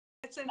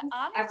it's an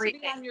honor everything.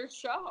 to be on your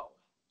show.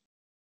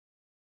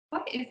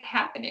 What is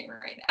happening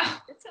right now?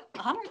 It's an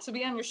honor to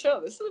be on your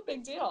show. This is a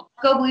big deal.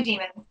 Go Blue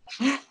Demons.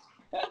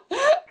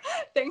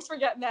 Thanks for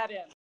getting that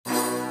in.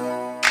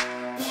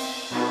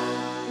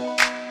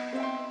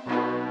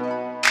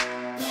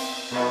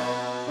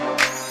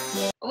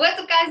 What's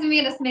up, guys?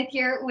 Amanda Smith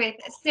here with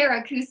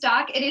Sarah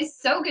Kustok. It is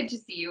so good to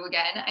see you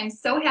again. I'm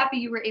so happy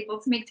you were able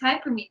to make time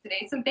for me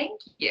today, so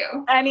thank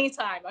you.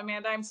 Anytime,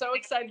 Amanda. I'm so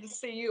excited to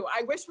see you.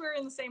 I wish we were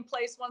in the same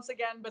place once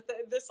again, but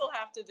this will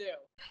have to do.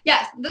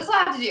 Yes, this will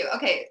have to do.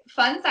 Okay,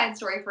 fun side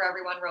story for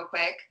everyone real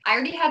quick. I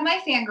already had my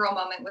fangirl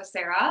moment with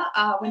Sarah.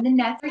 When the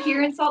Nets were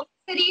here in Salt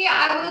Lake City,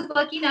 I was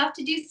lucky enough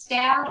to do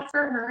stats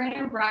for her and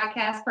her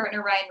broadcast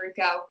partner, Ryan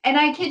Rucco. And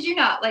I kid you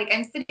not, like,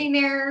 I'm sitting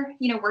there,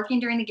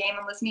 working during the game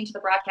and listening to the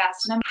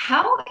broadcast, and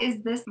how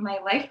is this my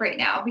life right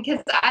now?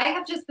 Because I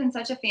have just been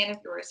such a fan of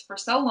yours for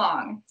so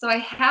long. So I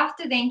have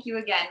to thank you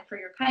again for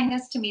your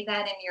kindness to me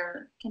then and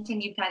your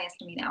continued kindness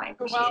to me now. I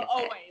appreciate it. Well,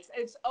 always.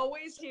 It's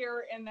always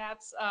here, and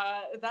that's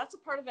a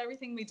part of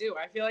everything we do.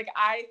 I feel like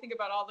I think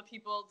about all the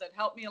people that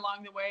helped me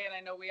along the way, and I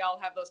know we all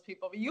have those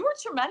people. But you were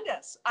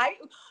tremendous.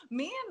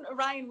 Me and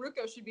Ryan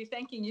Rucco should be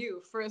thanking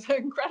you for the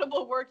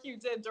incredible work you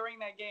did during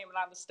that game and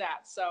on the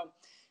stats. So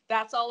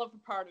that's all of a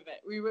part of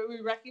it. We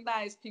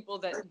recognize people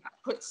that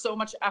put so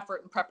much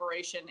effort and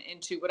preparation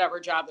into whatever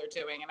job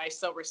they're doing, and I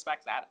still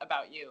respect that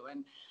about you.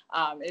 And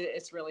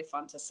it's really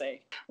fun to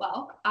see.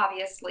 Well,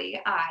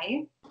 obviously,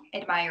 I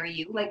admire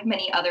you like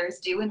many others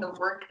do in the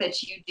work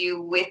that you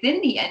do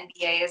within the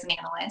NBA as an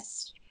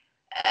analyst.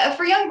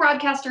 For young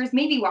broadcasters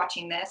maybe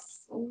watching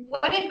this,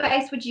 what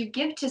advice would you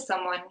give to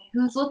someone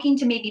who's looking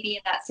to maybe be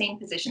in that same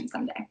position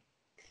someday?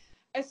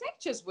 I think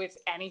just with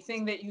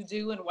anything that you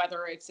do, and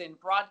whether it's in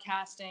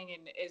broadcasting,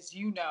 and as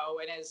you know,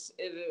 and as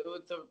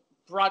the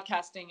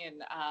broadcasting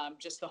and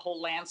just the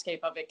whole landscape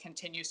of it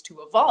continues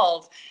to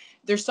evolve,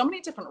 there's so many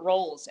different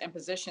roles and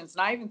positions.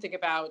 And I even think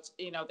about,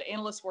 the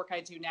analyst work I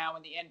do now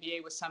in the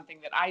NBA was something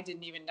that I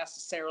didn't even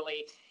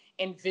necessarily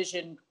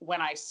envision when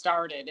I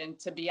started. And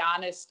to be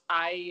honest,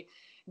 I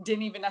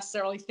didn't even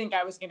necessarily think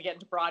I was going to get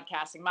into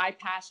broadcasting. My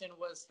passion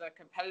was the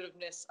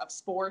competitiveness of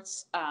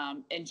sports,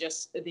 and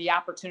just the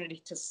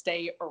opportunity to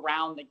stay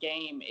around the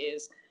game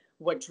is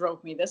what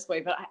drove me this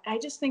way. But I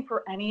just think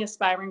for any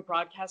aspiring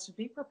broadcaster,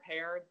 be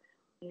prepared.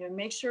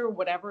 Make sure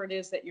whatever it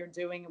is that you're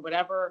doing,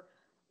 whatever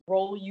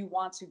role you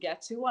want to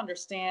get to,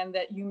 understand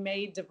that you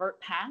may divert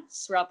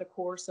paths throughout the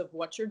course of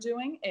what you're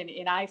doing. And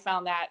I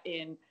found that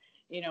in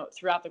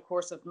throughout the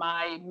course of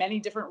my many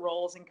different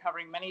roles and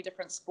covering many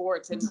different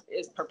sports, and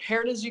as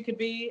prepared as you could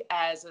be,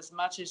 as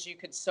much as you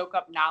could soak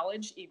up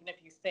knowledge, even if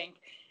you think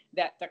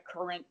that the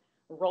current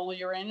role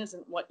you're in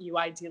isn't what you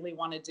ideally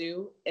want to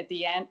do. At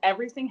the end,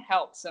 everything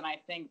helps. And I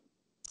think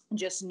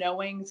just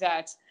knowing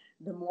that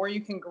the more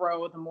you can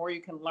grow, the more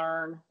you can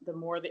learn, the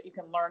more that you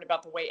can learn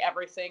about the way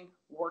everything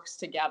works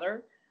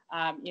together.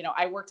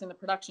 I worked in the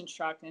production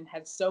truck and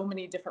had so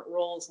many different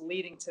roles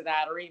leading to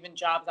that, or even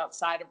jobs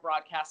outside of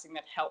broadcasting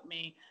that helped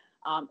me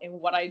in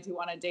what I do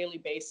on a daily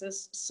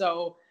basis.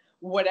 So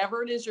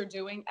whatever it is you're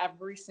doing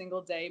every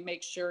single day,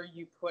 make sure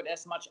you put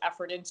as much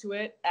effort into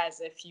it as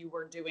if you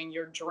were doing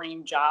your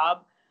dream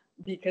job,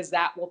 because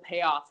that will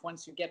pay off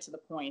once you get to the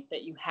point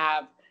that you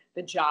have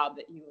the job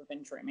that you have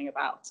been dreaming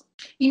about.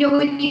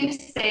 When you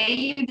say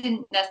you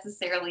didn't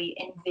necessarily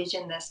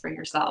envision this for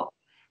yourself,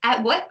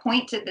 at what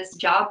point did this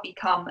job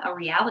become a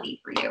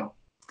reality for you?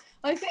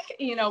 I think,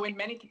 in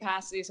many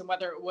capacities, and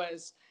whether it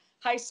was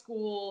high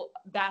school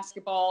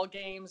basketball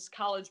games,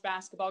 college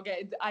basketball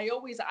games,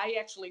 I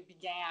actually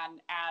began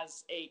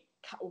as a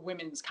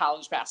women's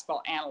college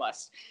basketball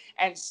analyst.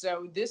 And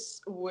so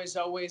this was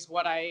always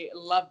what I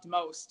loved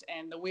most,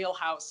 and the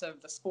wheelhouse of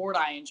the sport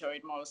I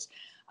enjoyed most.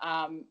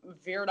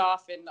 Veered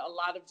off in a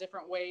lot of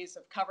different ways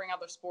of covering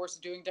other sports,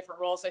 doing different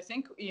roles. I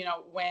think,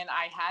 when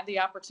I had the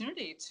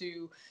opportunity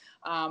to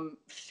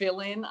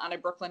fill in on a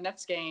Brooklyn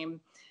Nets game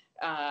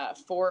 4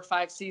 or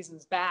 5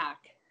 seasons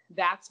back,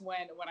 that's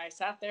when I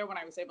sat there, when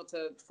I was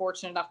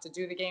fortunate enough to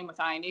do the game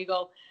with Iron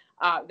Eagle,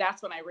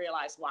 that's when I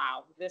realized,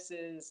 wow, this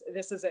is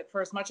it.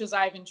 For as much as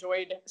I've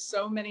enjoyed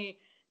so many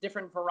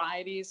different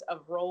varieties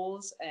of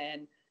roles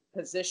and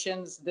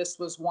positions, this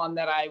was one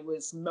that I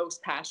was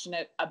most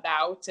passionate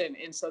about.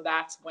 And so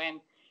that's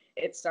when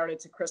it started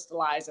to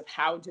crystallize of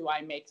how do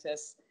I make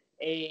this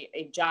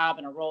a job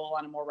and a role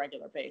on a more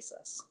regular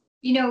basis.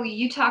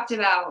 You talked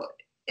about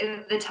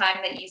the time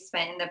that you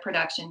spent in the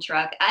production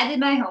truck. I did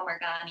my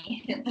homework on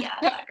you. Yeah,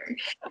 sucker.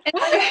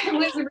 I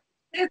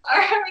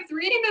was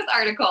reading this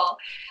article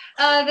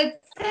that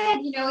said,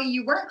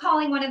 you weren't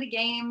calling one of the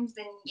games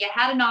and you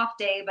had an off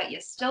day, but you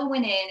still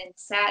went in and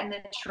sat in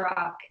the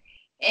truck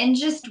and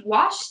just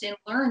watched and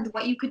learned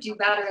what you could do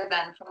better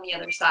than from the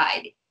other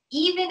side,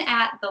 even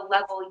at the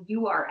level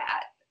you are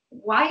at.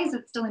 Why is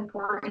it still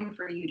important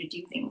for you to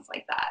do things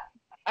like that?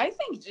 I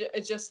think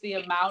just the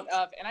amount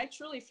of, and I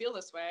truly feel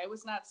this way. I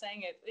was not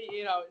saying it,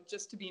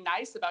 just to be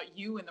nice about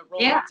you and the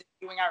role of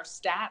doing our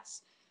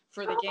stats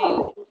for the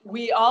game.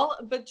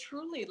 but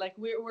truly, like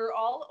we're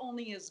all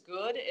only as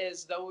good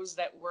as those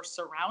that we're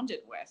surrounded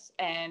with.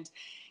 And,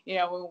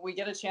 when we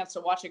get a chance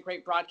to watch a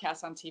great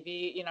broadcast on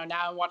TV,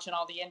 now I'm watching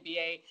all the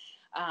NBA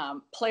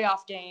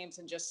playoff games,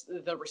 and just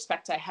the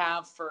respect I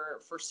have for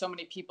so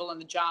many people in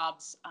the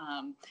jobs,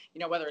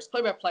 whether it's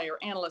play-by-play or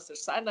analysts or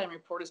sideline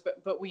reporters,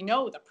 but we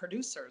know the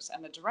producers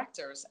and the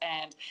directors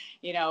and,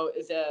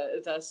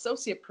 the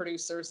associate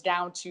producers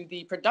down to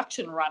the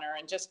production runner,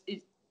 and just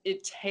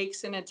it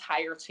takes an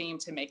entire team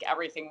to make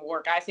everything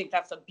work. I think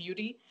that's the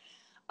beauty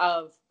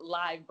of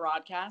live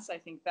broadcasts. I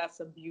think that's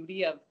the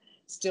beauty of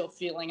still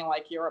feeling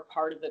like you're a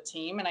part of the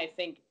team. And I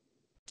think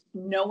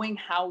knowing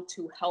how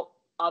to help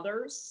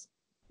others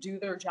do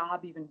their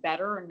job even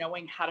better, and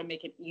knowing how to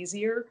make it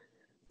easier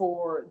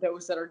for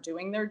those that are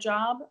doing their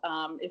job.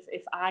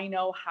 If I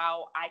know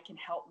how I can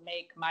help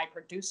make my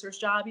producer's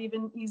job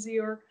even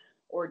easier,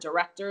 or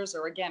directors,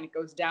 or again, it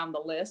goes down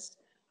the list,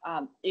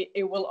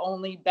 it will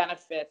only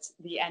benefit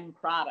the end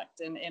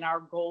product. And our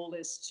goal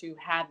is to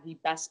have the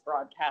best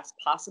broadcast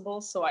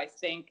possible. So I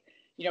think,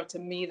 to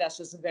me, that's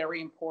just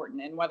very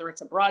important. And whether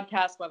it's a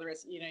broadcast, whether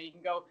it's, you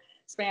can go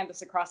span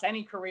this across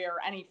any career,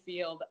 any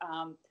field,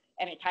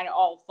 and it kind of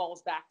all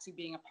falls back to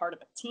being a part of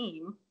a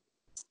team,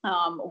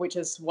 which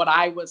is what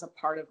I was a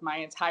part of my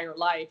entire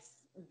life.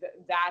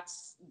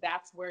 That's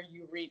where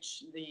you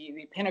reach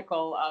the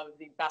pinnacle of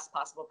the best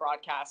possible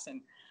broadcast.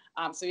 And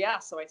so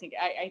I think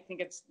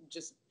it's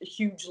just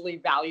hugely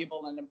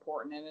valuable and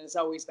important, and it has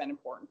always been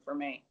important for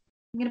me.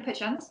 I'm gonna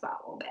put you on the spot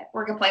a little bit.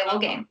 We're gonna play a little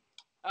game.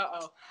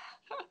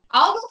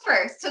 I'll go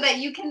first so that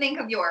you can think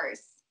of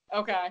yours.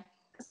 Okay.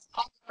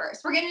 I'll go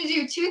first. We're gonna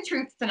do 2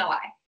 truths and a lie.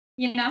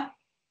 Yeah.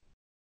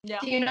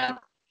 Do you know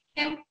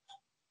him?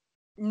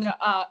 No.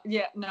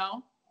 Yeah.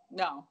 No.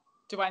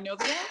 Do I know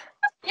the game?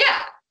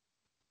 Yeah.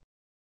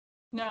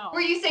 No.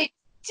 Where you say,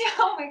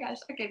 oh my gosh,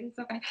 okay, this is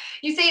so funny.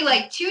 You say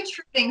like 2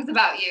 true things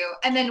about you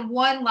and then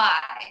 1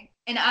 lie,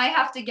 and I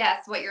have to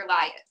guess what your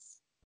lie is.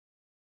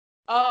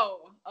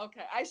 Oh,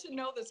 okay. I should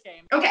know this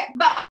game. Okay,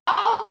 but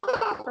I'll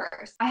go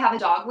first. I have a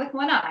dog with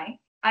 1 eye.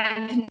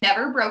 I've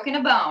never broken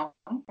a bone,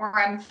 or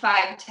I'm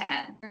 5'10".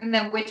 And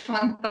then which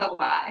one's the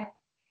lie?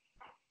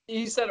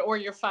 You said, or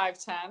you're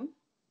 5'10"?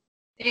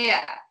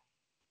 Yeah.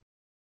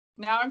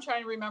 Now I'm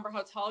trying to remember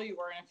how tall you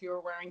were and if you were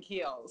wearing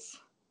heels.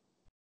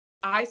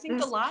 I think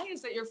the lie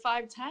is that you're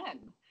 5'10".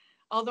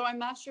 Although I'm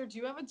not sure. Do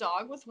you have a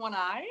dog with 1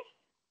 eye?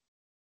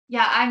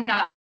 Yeah, I'm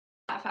not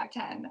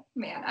 5'10".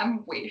 Man,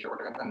 I'm way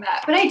shorter than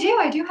that. But I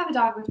do have a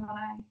dog with 1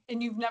 eye.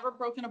 And you've never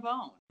broken a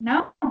bone?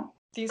 No.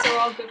 These are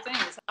all good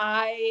things.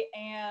 I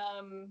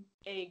am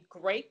a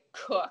great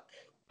cook.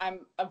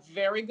 I'm a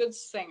very good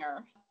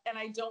singer. And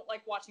I don't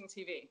like watching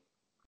TV.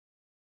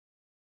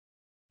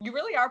 You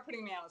really are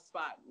putting me on the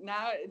spot.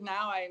 Now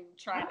I'm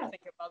trying to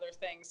think of other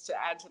things to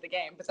add to the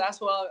game, but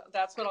that's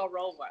what I'll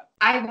roll with.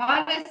 I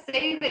want to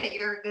say that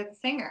you're a good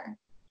singer.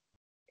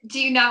 Do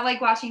you not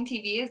like watching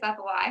TV? Is that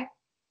the lie?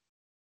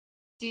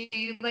 Do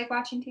you like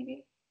watching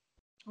TV?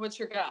 What's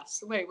your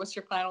guess? Wait, what's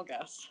your final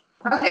guess?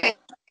 Okay.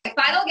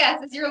 Final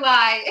guess is your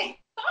lie.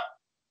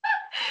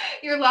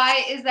 Your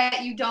lie is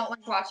that you don't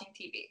like watching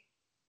TV.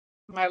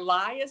 My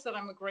lie is that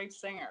I'm a great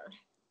singer.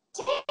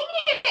 Dang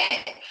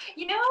it.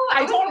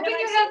 I was hoping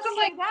you had some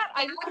like that.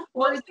 I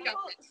love people,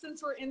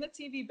 since we're in the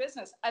TV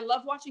business. I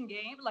love watching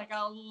games. Like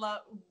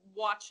I'll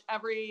watch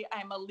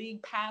I'm a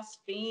league pass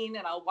fiend,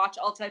 and I'll watch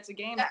all types of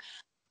games. Yeah.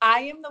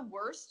 I am the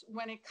worst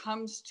when it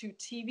comes to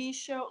TV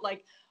show,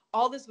 like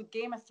all this with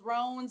Game of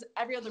Thrones,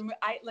 every other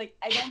I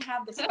don't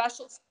have the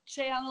special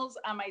channels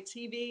on my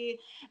TV.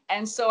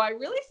 And so I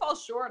really fall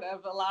short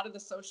of a lot of the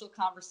social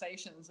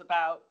conversations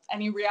about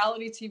any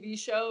reality TV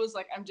shows.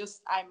 Like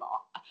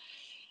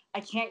I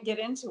can't get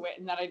into it,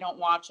 and that I don't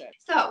watch it.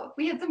 So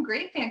we had some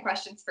great fan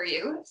questions for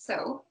you.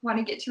 So want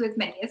to get to as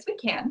many as we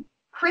can.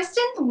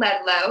 Kristen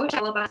Ledlow,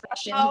 tell about the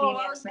question to the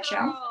announcement show.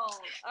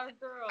 Our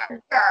girl.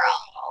 Our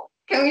girl.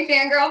 Can we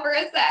fangirl for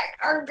a sec?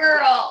 Our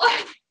girl.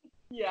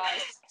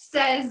 Yes.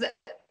 Says,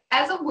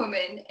 as a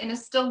woman in a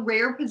still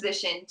rare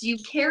position, do you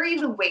carry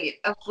the weight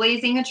of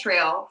blazing a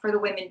trail for the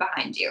women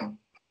behind you?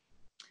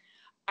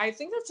 I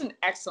think that's an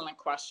excellent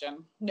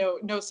question.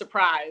 No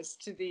surprise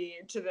to the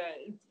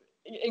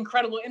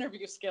incredible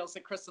interview skills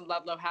that Kristen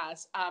Ledlow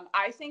has.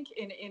 I think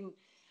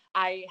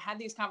I had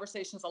these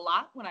conversations a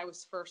lot when I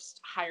was first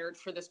hired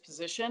for this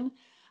position.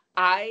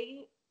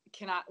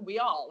 We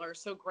all are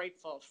so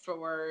grateful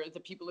for the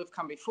people who've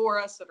come before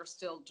us that are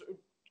still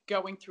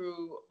going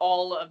through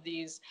all of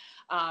these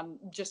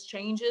just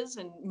changes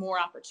and more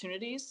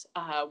opportunities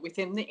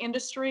within the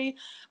industry.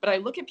 But I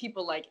look at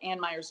people like Ann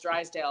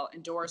Myers-Drysdale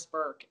and Doris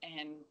Burke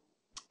and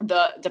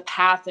the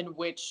path in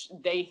which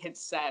they had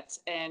set,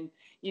 and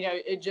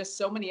just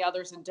so many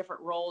others in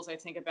different roles. I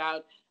think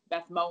about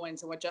Beth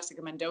Mowins and what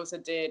Jessica Mendoza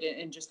did,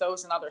 and just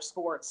those in other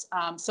sports.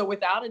 So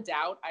without a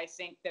doubt, I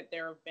think that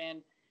there have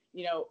been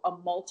a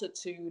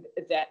multitude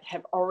that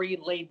have already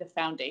laid the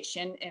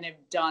foundation and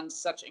have done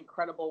such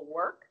incredible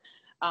work.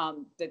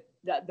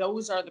 That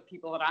those are the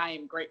people that I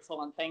am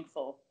grateful and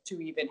thankful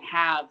to even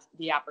have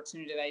the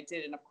opportunity that I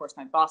did, and of course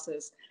my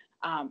bosses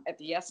at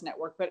the Yes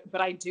Network.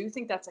 But I do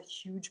think that's a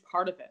huge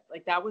part of it.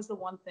 Like that was the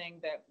one thing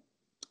that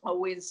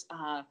always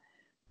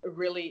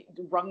really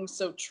rung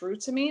so true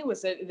to me,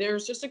 was that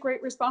there's just a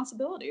great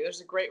responsibility.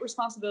 There's a great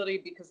responsibility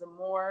because the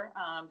more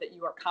that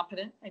you are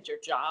competent at your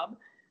job,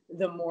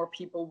 the more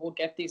people will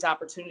get these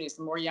opportunities,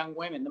 the more young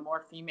women, the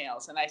more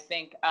females. And I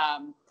think,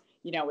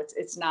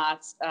 it's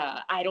not,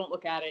 I don't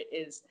look at it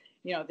as,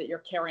 that you're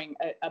carrying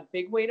a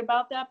big weight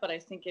about that, but I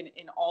think in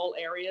all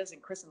areas,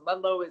 and Kristen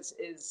Ludlow is,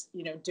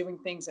 doing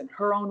things in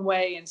her own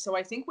way. And so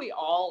I think we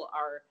all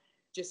are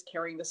just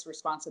carrying this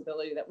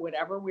responsibility that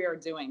whatever we are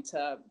doing,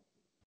 to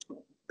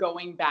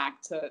going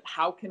back to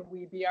how can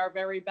we be our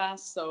very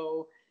best,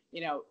 so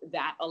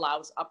that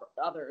allows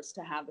others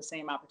to have the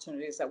same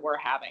opportunities that we're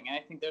having. And I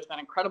think there's been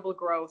incredible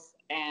growth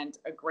and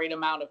a great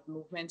amount of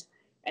movement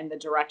in the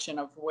direction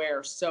of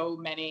where so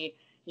many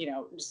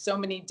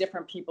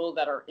different people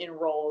that are in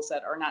roles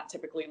that are not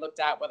typically looked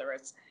at, whether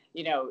it's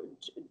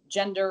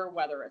gender,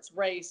 whether it's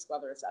race,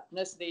 whether it's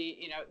ethnicity,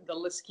 the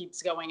list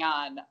keeps going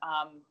on,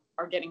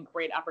 are getting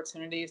great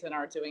opportunities and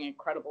are doing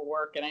incredible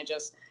work. And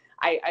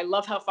I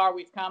love how far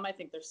we've come. I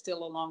think there's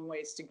still a long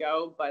ways to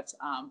go, but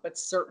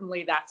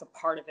certainly that's a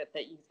part of it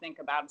that you think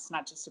about. It's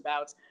not just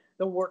about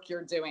the work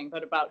you're doing,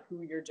 but about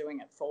who you're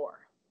doing it for.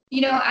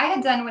 I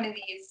had done one of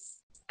these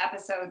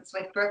episodes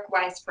with Brooke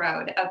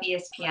Weisbrod of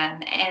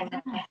ESPN,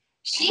 and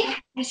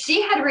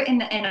she had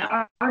written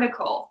an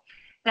article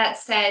that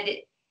said,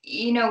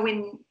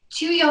 when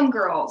two young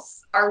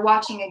girls are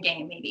watching a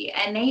game maybe,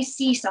 and they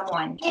see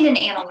someone in an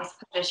analyst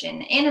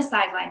position, in a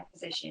sideline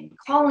position,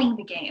 calling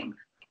the game,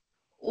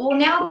 well,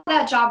 now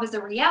that job is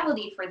a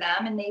reality for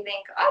them, and they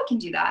think, I can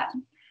do that.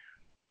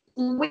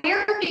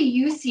 Where do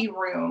you see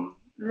room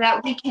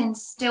that we can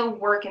still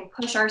work and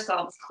push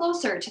ourselves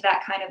closer to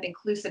that kind of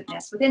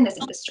inclusiveness within this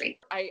industry?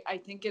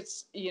 I think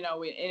it's, and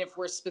if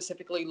we're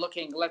specifically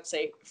looking, let's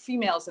say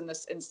females in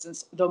this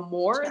instance, the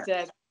more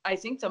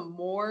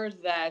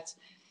that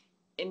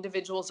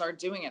individuals are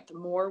doing it, the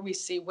more we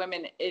see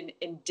women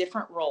in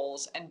different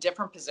roles and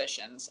different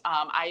positions.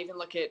 I even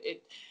look at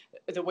it,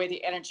 the way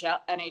the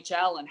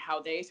NHL and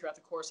how they, throughout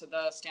the course of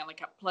the Stanley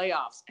Cup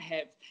playoffs,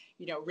 have,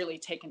 really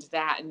taken to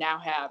that, and now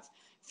have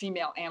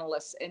female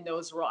analysts in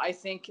those roles. I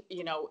think,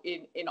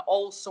 in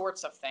all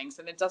sorts of things,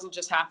 and it doesn't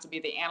just have to be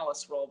the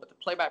analyst role, but the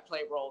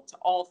play-by-play role, to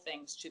all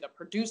things, to the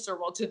producer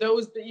role, to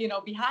those,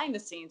 behind the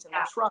scenes in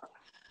the truck,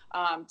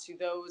 to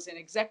those in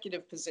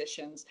executive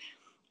positions.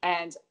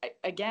 And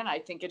again, I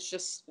think it's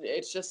just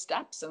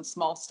steps and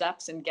small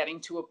steps and getting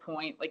to a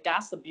point. Like,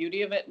 that's the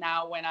beauty of it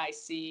now when I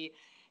see,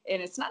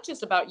 and it's not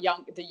just about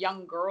the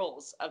young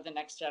girls of the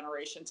next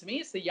generation. To me,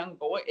 it's the young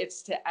boy.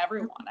 It's to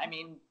everyone. I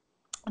mean,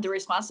 the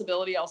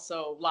responsibility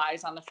also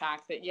lies on the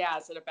fact that,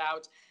 is it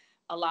about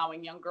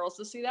allowing young girls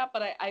to see that?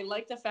 But I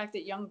like the fact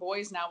that young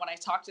boys now, when I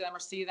talk to them or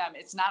see them,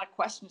 it's not a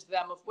question to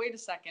them of, wait a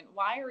second,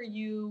 why are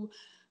you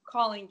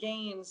calling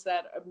games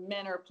that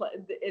men are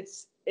playing?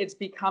 It's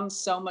become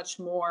so much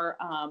more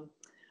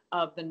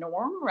of the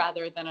norm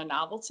rather than a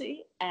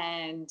novelty.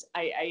 And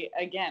I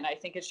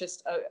think it's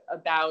just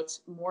about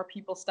more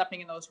people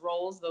stepping in those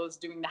roles, those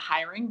doing the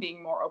hiring,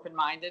 being more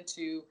open-minded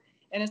to,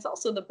 and it's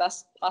also the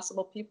best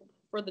possible people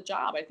for the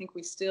job. I think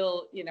we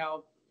still,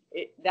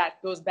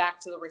 that goes back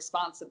to the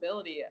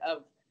responsibility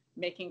of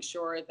making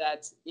sure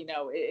that,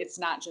 it's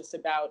not just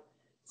about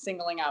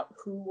singling out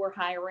who we're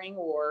hiring,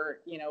 or,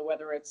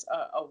 whether it's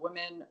a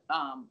woman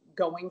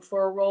going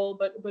for a role,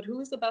 but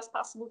who is the best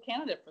possible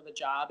candidate for the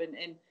job.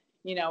 And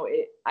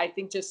I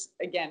think just,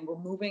 again, we're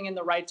moving in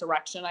the right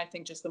direction. I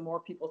think just the more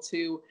people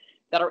too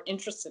that are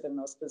interested in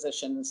those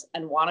positions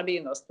and want to be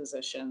in those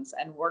positions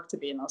and work to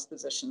be in those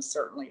positions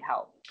certainly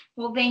help.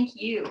 Well, thank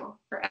you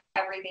for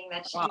everything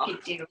that you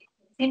could do,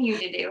 continue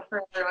to do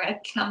for everyone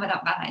coming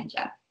up behind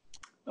you.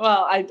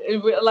 Well,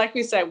 like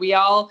we said,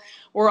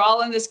 we're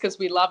all in this because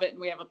we love it and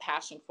we have a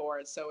passion for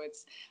it. So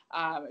it's,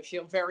 I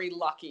feel very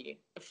lucky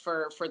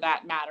for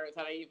that matter,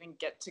 that I even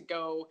get to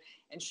go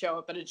and show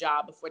up at a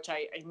job of which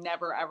I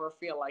never ever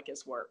feel like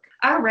is work.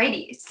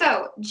 Alrighty.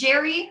 So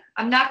Jerry,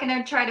 I'm not going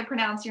to try to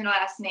pronounce your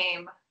last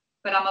name,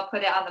 but I'm going to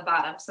put it on the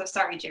bottom. So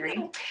sorry, Jerry.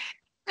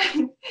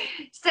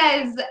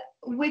 Says,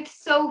 with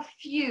so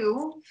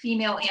few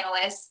female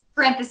analysts,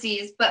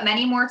 parentheses, but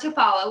many more to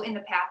follow in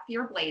the path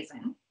you're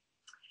blazing,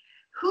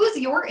 who's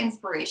your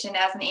inspiration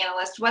as an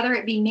analyst, whether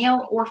it be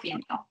male or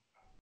female?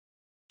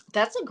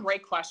 That's a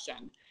great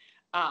question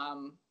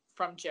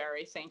from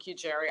Jerry. Thank you,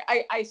 Jerry.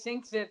 I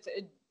think that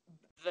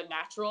the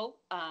natural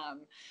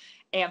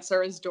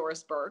answer is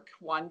Doris Burke.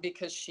 One,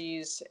 because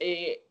she's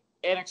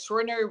an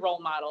extraordinary role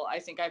model. I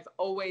think I've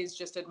always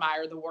just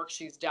admired the work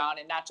she's done,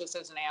 and not just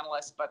as an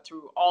analyst, but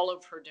through all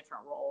of her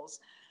different roles.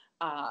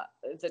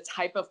 The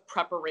type of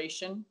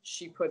preparation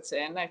she puts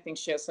in, I think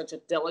she has such a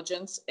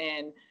diligence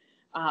in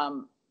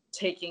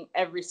taking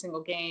every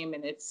single game,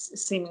 and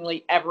it's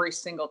seemingly every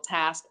single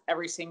task,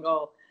 every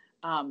single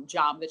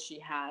job that she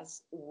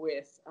has,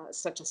 with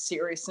such a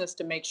seriousness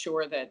to make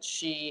sure that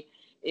she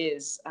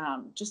is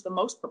just the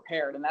most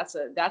prepared. And that's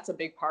a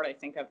big part, I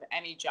think, of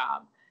any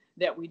job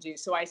that we do.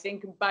 So I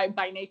think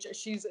by nature,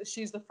 she's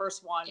the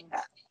first one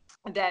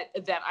that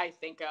I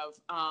think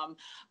of.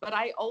 But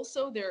I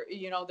also,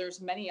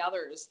 there's many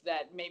others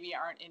that maybe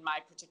aren't in my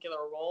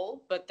particular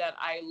role, but that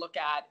I look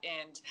at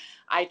and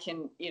I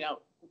can,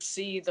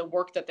 see the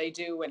work that they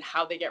do and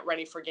how they get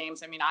ready for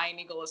games. I mean, Ian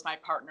Eagle is my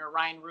partner,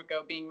 Ryan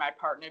Rucco being my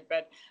partner,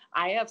 but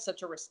I have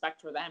such a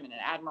respect for them and an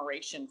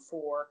admiration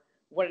for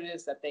what it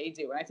is that they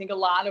do. And I think a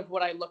lot of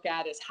what I look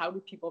at is how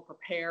do people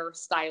prepare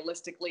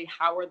stylistically?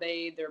 How are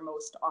they their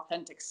most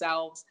authentic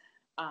selves?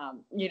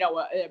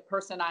 A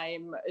person I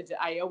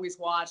always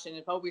watch and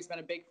have always been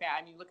a big fan.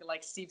 I mean, look at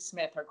like Steve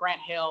Smith or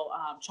Grant Hill,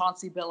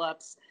 Chauncey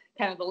Billups,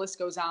 kind of the list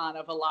goes on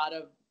of a lot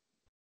of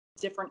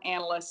different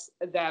analysts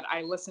that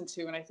I listen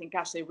to. And I think,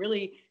 gosh, they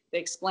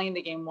explain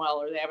the game well,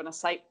 or they have an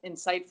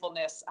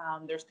insightfulness.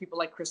 There's people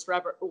like Chris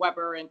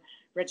Webber and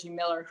Reggie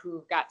Miller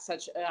who've got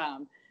such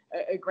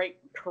a great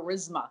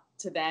charisma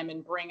to them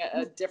and bring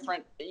a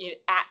different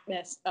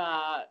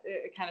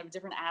kind of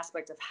different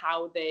aspect of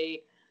how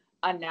they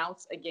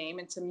announce a game.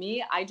 And to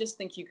me, I just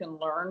think you can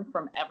learn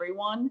from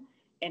everyone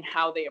and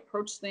how they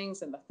approach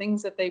things and the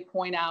things that they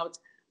point out.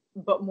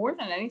 But more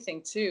than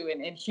anything too,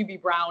 and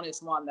Hubie Brown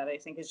is one that I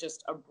think is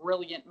just a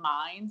brilliant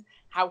mind,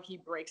 how he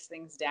breaks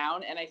things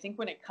down. And I think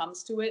when it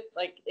comes to it,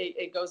 like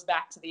it goes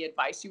back to the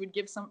advice you would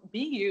give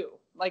be you,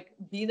 like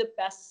be the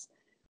best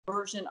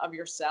version of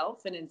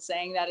yourself. And in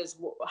saying that is,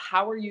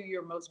 how are you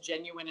your most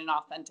genuine and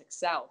authentic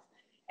self?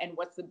 And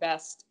what's the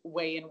best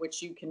way in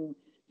which you can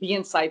be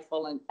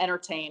insightful and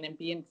entertain and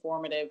be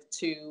informative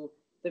to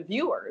the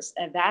viewers?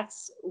 And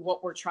that's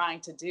what we're trying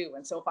to do.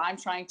 And so if I'm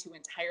trying to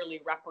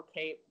entirely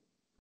replicate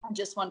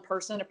just one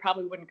person, it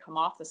probably wouldn't come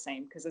off the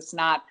same, because it's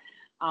not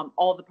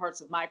all the parts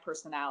of my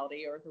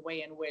personality or the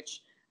way in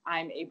which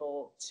I'm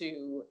able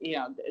to,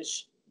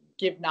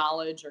 give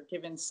knowledge or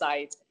give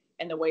insight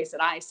in the ways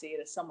that I see it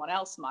as someone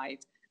else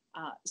might.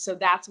 So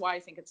that's why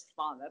I think it's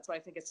fun. That's why I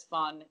think it's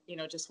fun,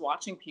 just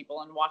watching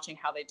people and watching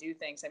how they do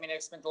things. I mean,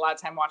 I've spent a lot of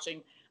time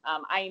watching.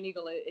 Ian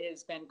Eagle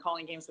has been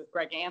calling games with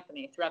Greg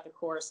Anthony throughout the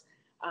course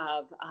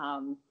of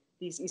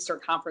these Eastern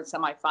Conference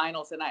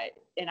semifinals. And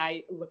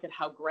I look at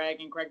how Greg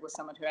was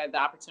someone who had the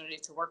opportunity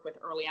to work with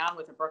early on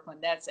with the Brooklyn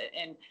Nets,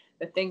 and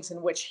the things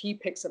in which he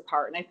picks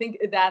apart. And I think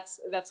that's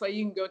why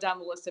you can go down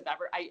the list of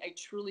I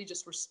truly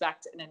just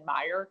respect and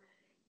admire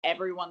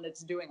everyone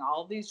that's doing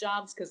all of these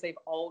jobs, because they've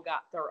all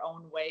got their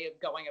own way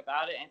of going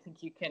about it. And I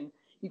think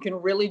you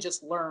can really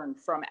just learn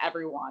from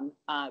everyone.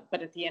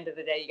 But at the end of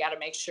the day, you got to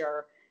make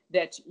sure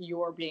that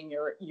you're being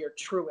your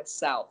truest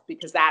self,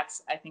 because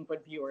that's, I think,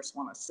 what viewers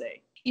want to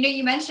see.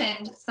 You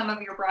mentioned some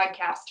of your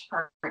broadcast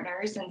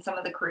partners and some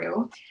of the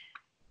crew.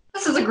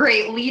 This is a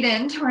great lead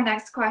in to our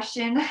next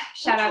question.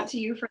 Shout out to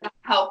you for that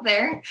help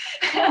there.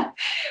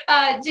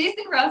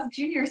 Jason Ross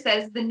Jr.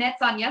 says the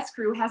Nets on Yes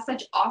crew has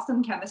such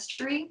awesome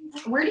chemistry.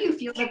 Where do you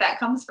feel that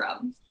comes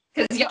from?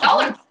 Because y'all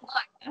are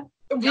fun.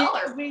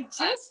 We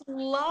just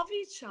love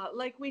each other.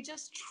 Like, we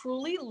just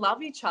truly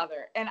love each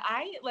other. And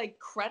I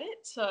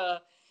credit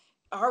to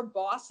our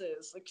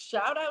bosses,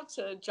 shout out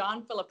to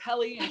John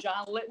Filippelli and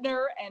John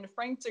Littner and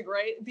Frank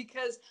DeGray,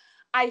 because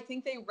I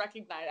think they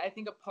recognize, I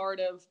think a part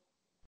of,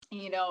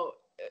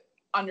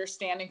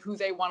 understanding who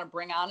they want to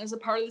bring on as a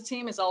part of the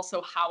team is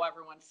also how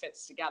everyone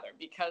fits together,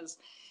 because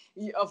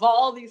of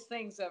all these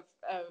things of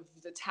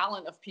the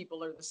talent of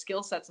people or the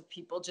skill sets of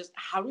people, just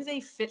how do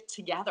they fit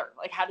together?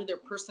 Like, how do their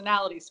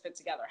personalities fit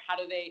together? How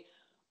do they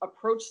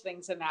approach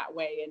things in that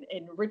way?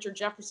 And Richard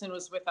Jefferson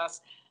was with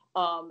us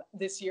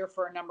this year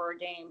for a number of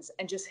games,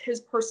 and just his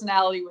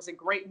personality was a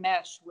great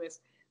mesh with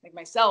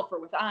myself or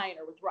with Ian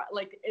or with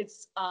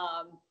it's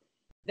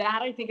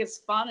that I think is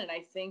fun. And I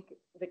think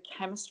the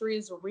chemistry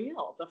is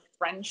real. The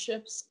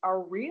friendships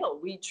are real.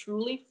 We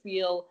truly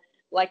feel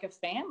like a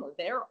family.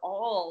 They're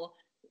all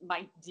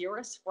my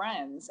dearest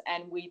friends.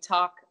 And we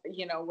talk,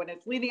 when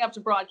it's leading up to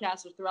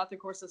broadcasts or throughout the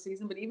course of the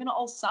season, but even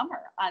all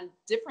summer on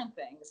different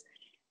things.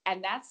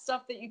 And that's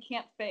stuff that you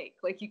can't fake.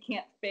 You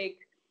can't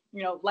fake,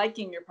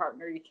 liking your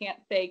partner. You can't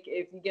fake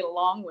if you get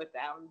along with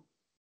them.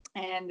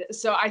 And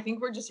so I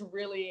think we're just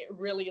really,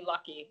 really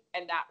lucky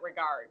in that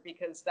regard,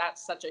 because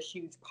that's such a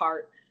huge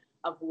part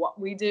of what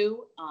we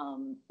do,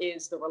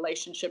 is the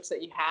relationships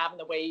that you have and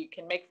the way you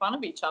can make fun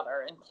of each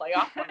other and play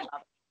off one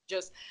another.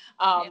 Just,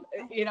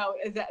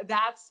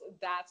 that's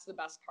the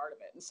best part of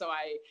it. And so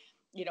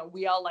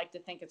we all like to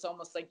think it's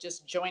almost like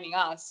just joining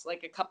us,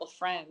 like a couple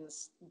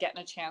friends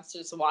getting a chance to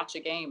just watch a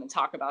game and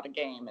talk about a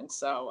game. And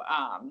so,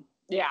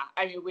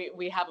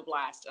 we have a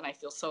blast, and I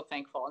feel so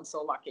thankful and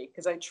so lucky,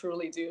 because I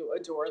truly do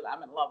adore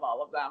them and love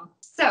all of them.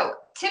 So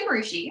Tim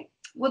Rushi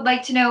would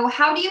like to know,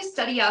 how do you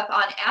study up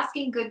on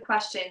asking good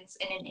questions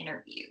in an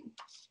interview?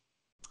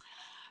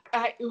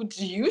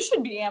 You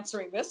should be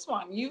answering this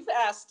one. You've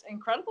asked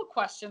incredible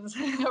questions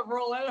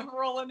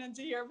rolling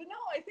into here, but no,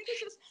 I think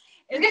it's just...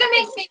 You're going to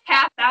make me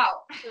pass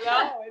out.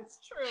 No, it's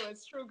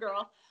true,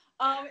 girl.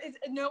 It's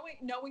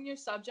knowing your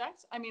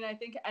subject. I mean, I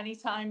think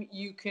anytime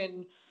you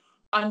can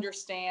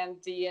understand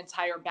the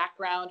entire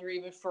background, or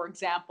even, for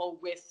example,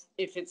 with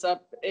if it's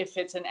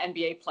an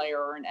NBA player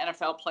or an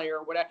NFL player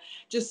or whatever,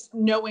 just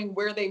knowing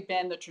where they've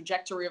been, the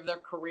trajectory of their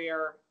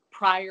career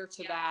prior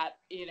to that,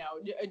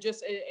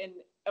 just, and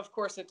of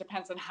course it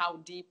depends on how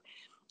deep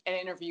an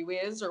interview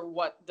is, or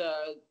what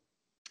the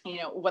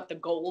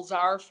goals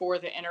are for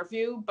the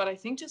interview. But I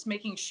think just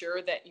making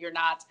sure that you're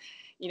not,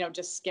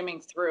 just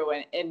skimming through.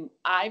 And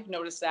I've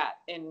noticed that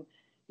in,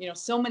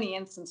 so many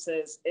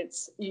instances,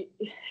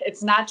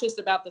 it's not just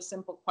about the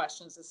simple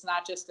questions. It's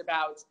not just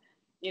about,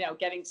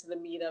 getting to the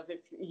meat of,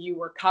 if you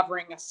were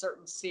covering a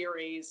certain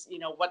series,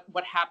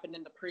 what happened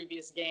in the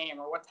previous game,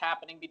 or what's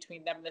happening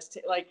between them.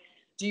 Like,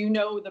 do you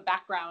know the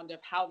background of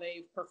how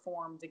they've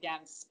performed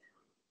against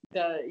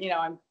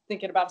I'm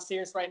thinking about a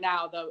series right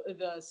now,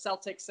 the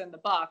Celtics and the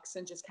Bucks,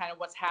 and just kind of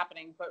what's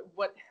happening, but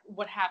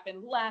what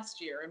happened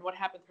last year, and what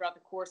happened throughout the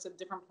course of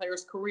different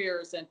players'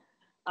 careers. And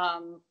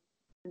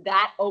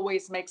that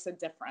always makes a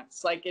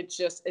difference. Like, it's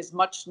just as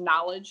much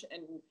knowledge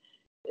and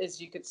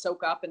as you could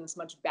soak up, and as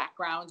much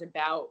background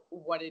about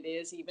what it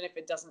is, even if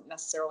it doesn't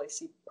necessarily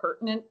seem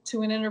pertinent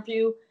to an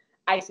interview.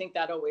 I think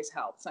that always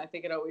helps. I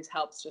think it always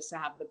helps just to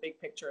have the big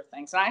picture of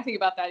things. And I think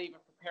about that even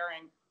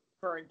preparing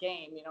for a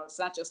game. It's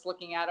not just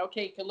looking at,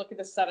 okay, you can look at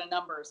the set of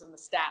numbers and the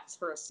stats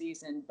for a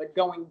season, but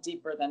going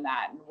deeper than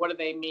that, and what do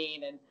they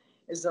mean, and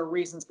is there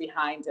reasons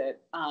behind it?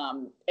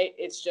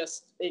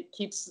 It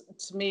keeps,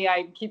 to me,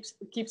 I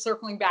keep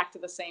circling back to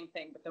the same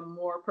thing. But the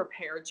more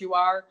prepared you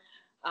are,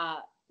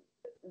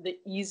 the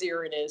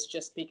easier it is,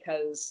 just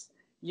because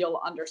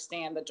you'll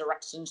understand the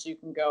directions you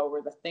can go,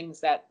 or the things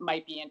that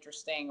might be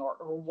interesting, or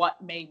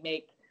what may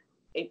make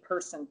a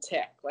person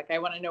tick. Like, I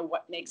want to know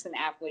what makes an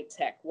athlete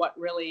tick, what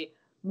really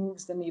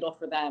moves the needle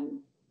for them,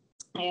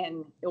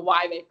 and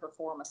why they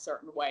perform a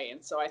certain way.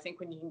 And so I think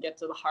when you can get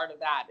to the heart of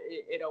that,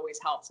 it always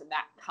helps. And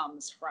that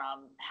comes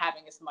from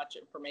having as much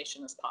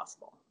information as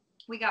possible.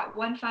 We got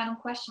one final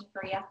question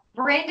for you.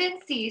 Brandon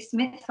C.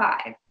 Smith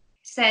 5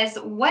 says,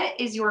 what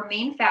is your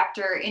main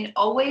factor in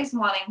always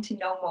wanting to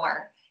know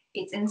more?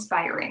 It's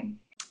inspiring.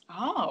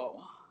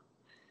 Oh,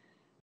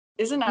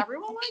 isn't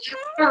everyone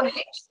like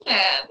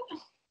that?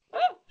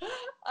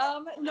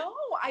 No,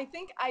 I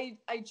think I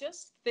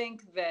just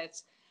think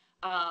that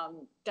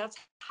that's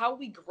how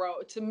we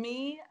grow. To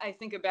me, I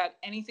think about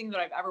anything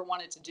that I've ever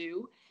wanted to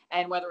do,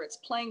 and whether it's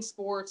playing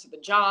sports, or the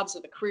jobs,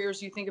 or the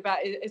careers you think about,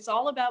 it's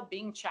all about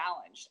being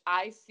challenged.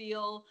 I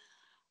feel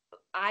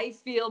my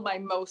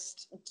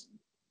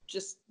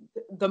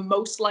the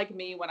most like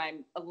me when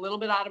I'm a little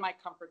bit out of my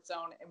comfort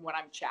zone, and when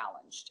I'm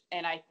challenged.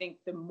 And I think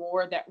the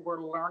more that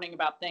we're learning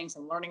about things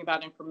and learning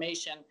about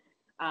information,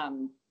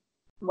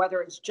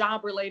 whether it's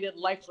job related,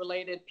 life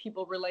related,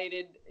 people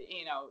related,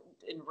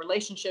 in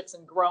relationships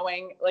and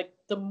growing, like,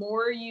 the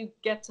more you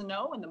get to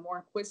know and the more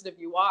inquisitive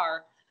you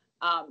are,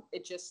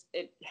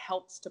 it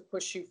helps to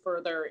push you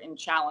further in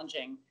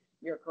challenging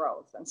your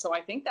growth. And so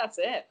I think that's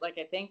it. Like,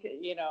 I think,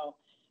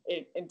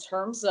 in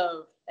terms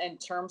of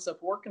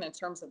work, and in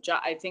terms of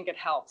job, I think it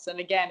helps. And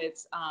again,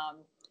 it's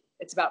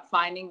about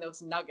finding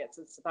those nuggets.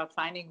 It's about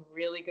finding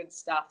really good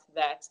stuff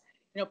that,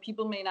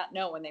 people may not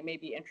know and they may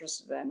be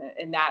interested in it.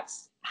 And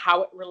that's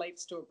how it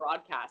relates to a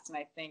broadcast. And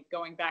I think,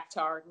 going back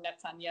to our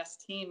Nets on Yes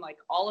team, like,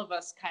 all of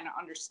us kind of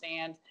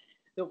understand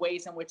the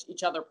ways in which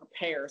each other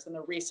prepares, and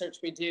the research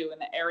we do,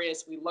 and the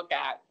areas we look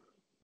at.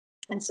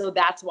 And so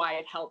that's why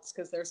it helps,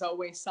 because there's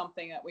always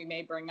something that we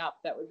may bring up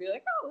that would be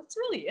like, oh, it's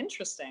really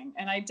interesting,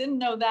 and I didn't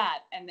know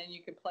that. And then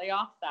you could play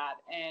off that.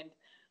 And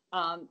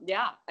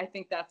I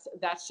think that's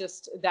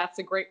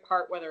a great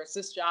part, whether it's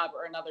this job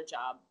or another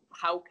job.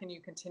 How can you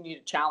continue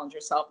to challenge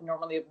yourself?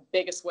 Normally, the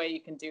biggest way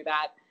you can do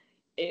that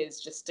is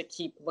just to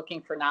keep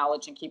looking for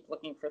knowledge and keep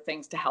looking for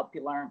things to help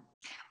you learn.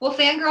 Well,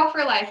 fangirl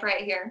for life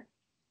right here.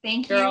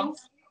 Thank you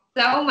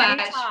so much.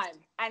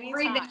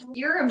 Anytime.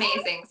 You're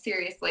amazing,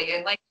 seriously.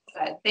 And like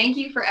I said, thank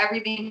you for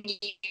everything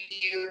you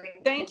do.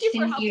 Thank you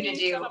for helping me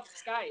set up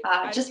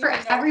Skype. Just for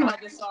everyone.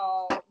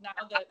 Now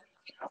that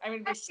I'm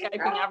going to be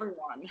Skyping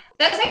everyone.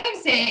 That's what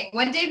I'm saying.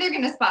 One day they're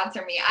going to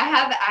sponsor me.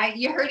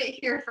 You heard it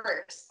here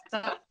first.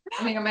 So,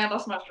 Amanda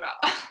smashed it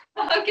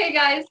out. Okay,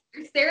 guys.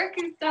 For Sarah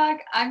Kustok,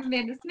 I'm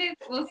Amanda Smith.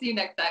 We'll see you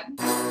next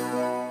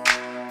time.